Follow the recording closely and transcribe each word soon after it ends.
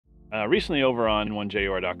Recently over on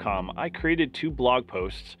n1jor.com, I created 2 blog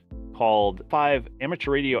posts called 5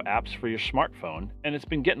 amateur radio apps for your smartphone, and it's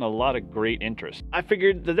been getting a lot of great interest. I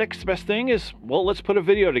figured the next best thing is, well, let's put a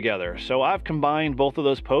video together. So I've combined both of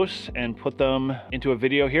those posts and put them into a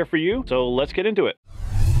video here for you. So let's get into it.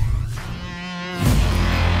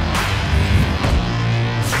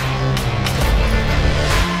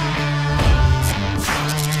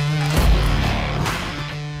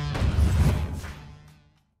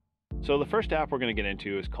 So the first app we're going to get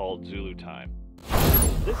into is called Zulu Time.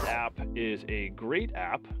 This app is a great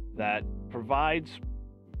app that provides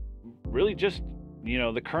really just,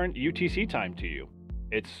 the current UTC time to you.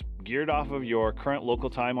 It's geared off of your current local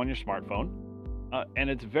time on your smartphone, and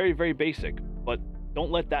it's very, very basic, but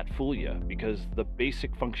don't let that fool you, because the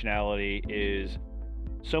basic functionality is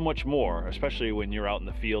so much more, especially when you're out in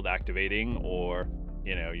the field activating, or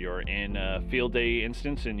you're in a field day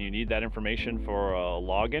instance and you need that information for a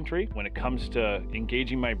log entry. When it comes to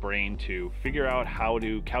engaging my brain to figure out how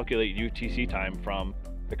to calculate UTC time from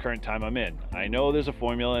the current time I'm in. I know there's a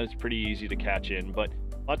formula and it's pretty easy to catch in, but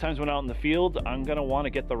a lot of times when out in the field, I'm gonna want to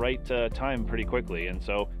get the right time pretty quickly. And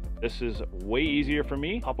so this is way easier for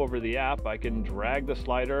me. Hop over the app, I can drag the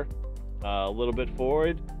slider a little bit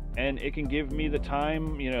forward and it can give me the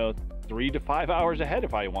time, 3 to 5 hours ahead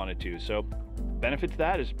if I wanted to. So benefit to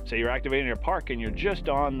that is, say you're activating your park and you're just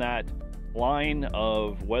on that line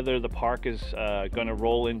of whether the park is going to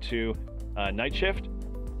roll into night shift.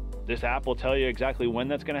 This app will tell you exactly when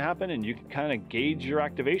that's going to happen, and you can kind of gauge your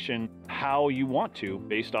activation how you want to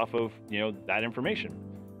based off of that information.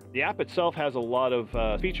 The app itself has a lot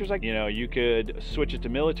of features, like you could switch it to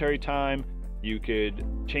military time. You could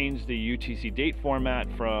change the UTC date format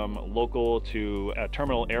from local to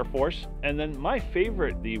terminal Air Force. And then my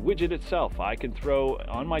favorite, the widget itself, I can throw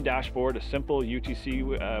on my dashboard a simple UTC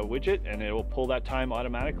widget and it will pull that time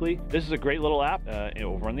automatically. This is a great little app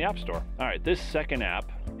over on the App Store. All right, this second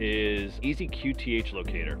app is Easy QTH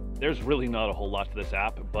Locator. There's really not a whole lot to this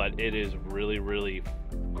app, but it is really, really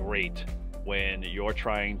great when you're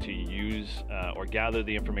trying to use or gather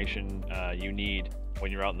the information you need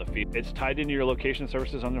when you're out in the field. It's tied into your location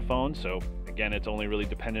services on your phone, so again, it's only really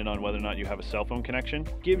dependent on whether or not you have a cell phone connection.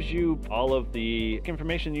 Gives you all of the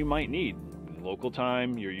information you might need. Local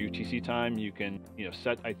time, your UTC time, you can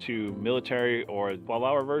set to military or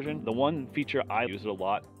 12-hour version. The one feature I use it a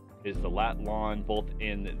lot is the lat lon, both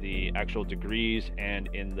in the actual degrees and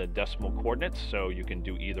in the decimal coordinates. So you can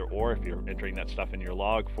do either or if you're entering that stuff in your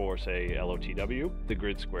log for, say, LOTW. The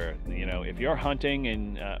grid square, if you're hunting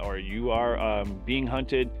and or you are being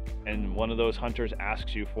hunted and one of those hunters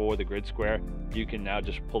asks you for the grid square, you can now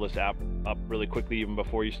just pull this app up really quickly even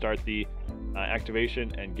before you start the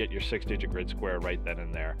activation and get your 6-digit grid square right then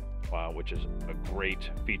and there, which is a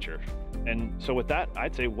great feature. And so with that,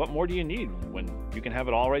 I'd say, what more do you need when you can have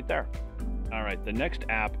it all right there? All right, the next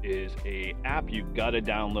app is a app you've got to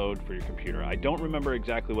download for your computer. I don't remember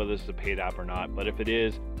exactly whether this is a paid app or not, but if it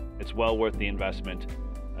is, it's well worth the investment.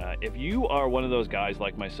 If you are one of those guys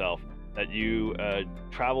like myself that you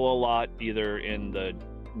travel a lot, either in the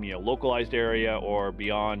localized area or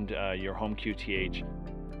beyond your home QTH,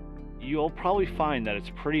 you'll probably find that it's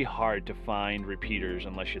pretty hard to find repeaters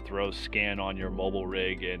unless you throw scan on your mobile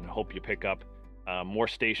rig and hope you pick up more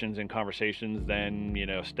stations and conversations than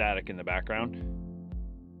static in the background.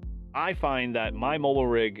 I find that my mobile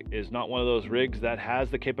rig is not one of those rigs that has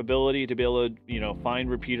the capability to be able to find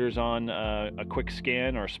repeaters on a quick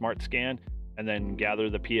scan or a smart scan and then gather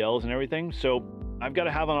the PLs and everything. So I've got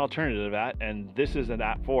to have an alternative to that, and this is an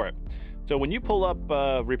app for it. So when you pull up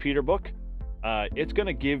Repeater Book, it's going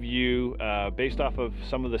to give you, based off of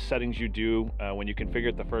some of the settings you do when you configure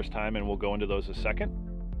it the first time, and we'll go into those in a second,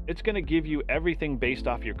 it's going to give you everything based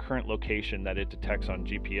off your current location that it detects on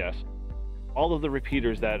GPS. All of the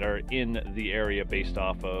repeaters that are in the area based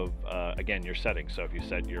off of, again, your settings. So if you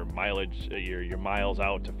set your mileage, your miles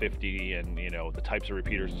out to 50 and, the types of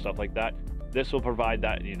repeaters and stuff like that, this will provide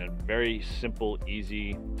that in a very simple,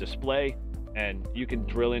 easy display. And you can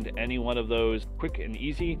drill into any one of those quick and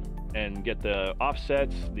easy and get the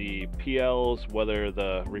offsets, the PLs, whether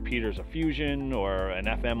the repeater's a fusion or an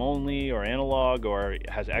FM only or analog or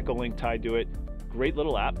has Echolink tied to it. Great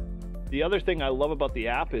little app. The other thing I love about the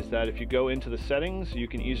app is that if you go into the settings, you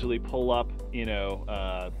can easily pull up,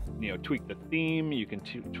 tweak the theme, you can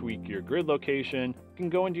tweak your grid location, you can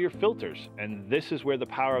go into your filters, and this is where the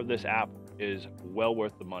power of this app is well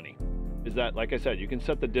worth the money. is that, like I said, you can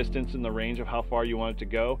set the distance and the range of how far you want it to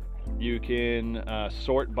go. You can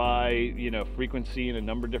sort by, frequency and a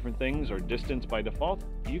number of different things, or distance by default.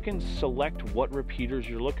 You can select what repeaters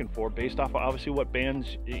you're looking for based off of obviously what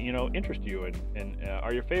bands, interest you and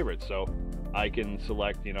are your favorites. So I can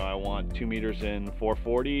select, I want 2 meters in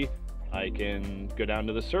 440. I can go down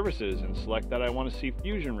to the services and select that I want to see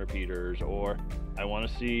Fusion repeaters, or I want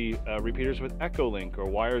to see repeaters with Echolink or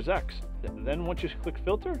WiresX. Then once you click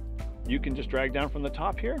filter, you can just drag down from the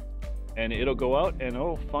top here, and it'll go out and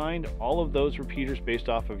it'll find all of those repeaters based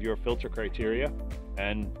off of your filter criteria,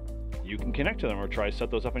 and you can connect to them or try to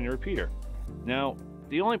set those up on your repeater. Now,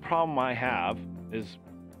 the only problem I have is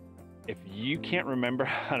if you can't remember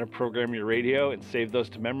how to program your radio and save those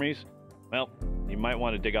to memories, well, you might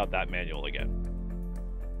want to dig out that manual again.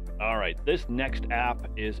 All right, this next app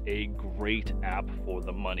is a great app for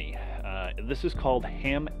the money. This is called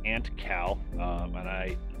Ham Ant Cal,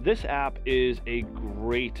 this app is a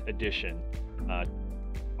great addition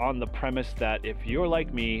on the premise that if you're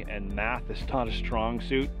like me and math is not a strong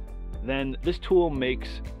suit, then this tool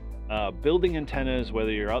makes building antennas,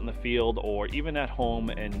 whether you're out in the field or even at home,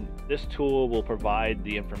 and this tool will provide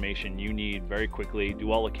the information you need very quickly,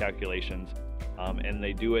 do all the calculations, and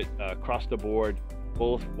they do it across the board,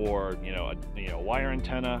 both for a wire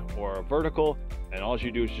antenna or a vertical, and all you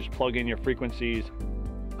do is just plug in your frequencies,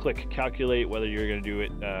 click calculate, whether you're going to do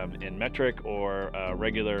it in metric or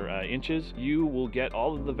regular inches. You will get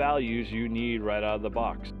all of the values you need right out of the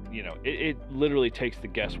box. It literally takes the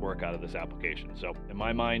guesswork out of this application. So in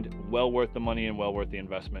my mind, well worth the money and well worth the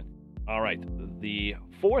investment. All right, the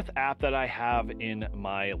fourth app that I have in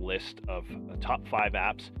my list of the top 5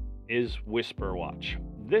 apps is Whisper Watch.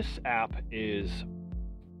 This app is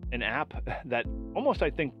an app that almost, I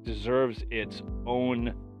think, deserves its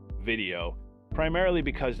own video, primarily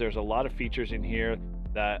because there's a lot of features in here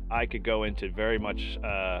that I could go into very much,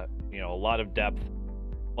 a lot of depth.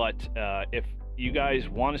 But if you guys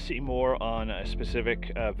want to see more on a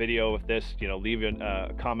specific video of this, leave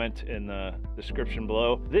a comment in the description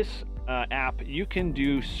below. This app, you can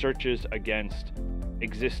do searches against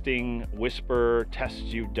existing Whisper tests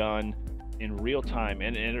you've done in real time,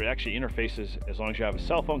 and it actually interfaces, as long as you have a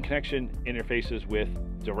cell phone connection, interfaces with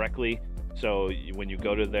directly. So when you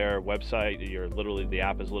go to their website, the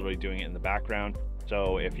app is literally doing it in the background.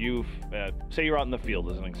 So if you've say you're out in the field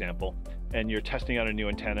as an example, and you're testing out a new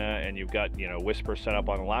antenna, and you've got Whisper set up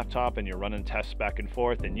on a laptop, and you're running tests back and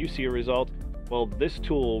forth, and you see a result, well, this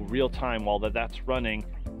tool, real time, while that's running,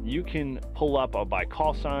 you can pull up by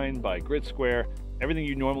call sign, by grid square, everything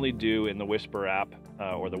you normally do in the Whisper app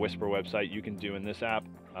or the Whisper website, you can do in this app.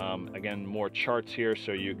 Again, more charts here,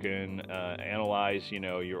 so you can analyze,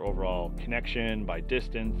 your overall connection by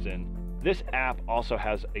distance. And this app also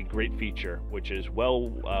has a great feature, which is well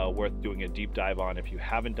worth doing a deep dive on if you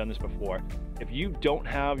haven't done this before. If you don't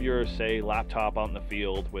have your, say, laptop out in the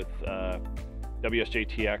field with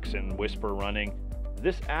WSJ-TX and Whisper running,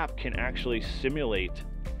 this app can actually simulate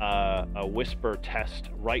a Whisper test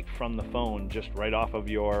right from the phone, just right off of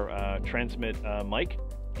your transmit mic.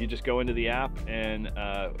 You just go into the app, and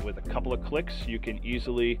with a couple of clicks, you can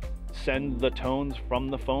easily send the tones from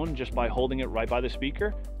the phone just by holding it right by the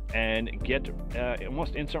speaker, and get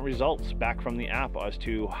almost instant results back from the app as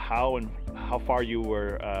to how far you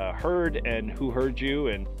were heard and who heard you,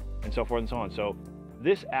 and so forth and so on. So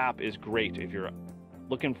this app is great if you're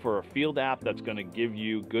looking for a field app that's going to give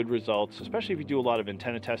you good results, especially if you do a lot of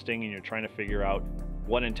antenna testing and you're trying to figure out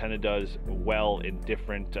what antenna does well in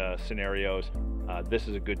different scenarios. This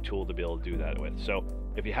is a good tool to be able to do that with. So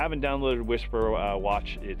if you haven't downloaded Whisper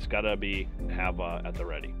Watch, it's got to have at the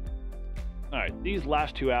ready. All right, these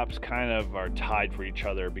last 2 apps kind of are tied for each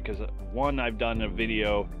other, because one, I've done a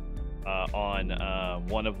video on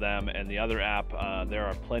one of them, and the other app, there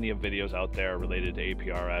are plenty of videos out there related to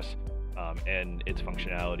APRS and its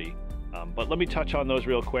functionality. But let me touch on those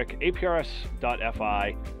real quick.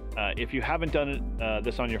 APRS.fi, if you haven't done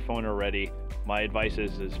this on your phone already, my advice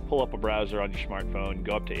is pull up a browser on your smartphone,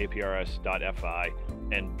 go up to APRS.fi,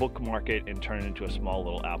 and bookmark it and turn it into a small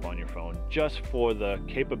little app on your phone, just for the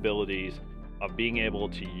capabilities of being able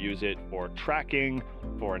to use it for tracking,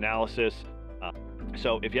 for analysis.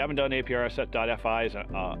 So if you haven't done APRS.fi as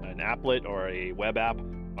an applet or a web app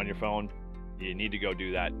on your phone, you need to go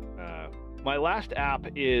do that. My last app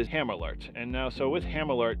is HamAlert. And now, so with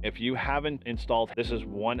HamAlert, if you haven't installed, this is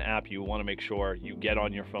one app you want to make sure you get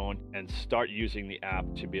on your phone and start using the app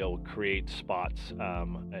to be able to create spots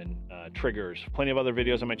and triggers. Plenty of other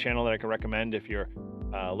videos on my channel that I can recommend if you're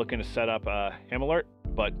looking to set up HamAlert.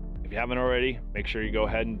 But if you haven't already, make sure you go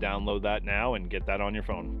ahead and download that now and get that on your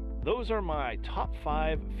phone. those are my top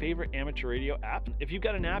 5 favorite amateur radio apps. If you've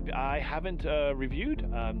got an app I haven't reviewed,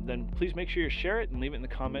 then please make sure you share it and leave it in the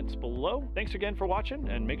comments below. Thanks again for watching,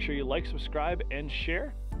 and make sure you like, subscribe, and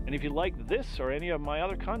share. And if you like this or any of my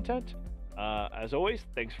other content, as always,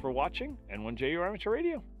 thanks for watching, and 1J, your Amateur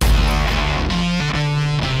Radio.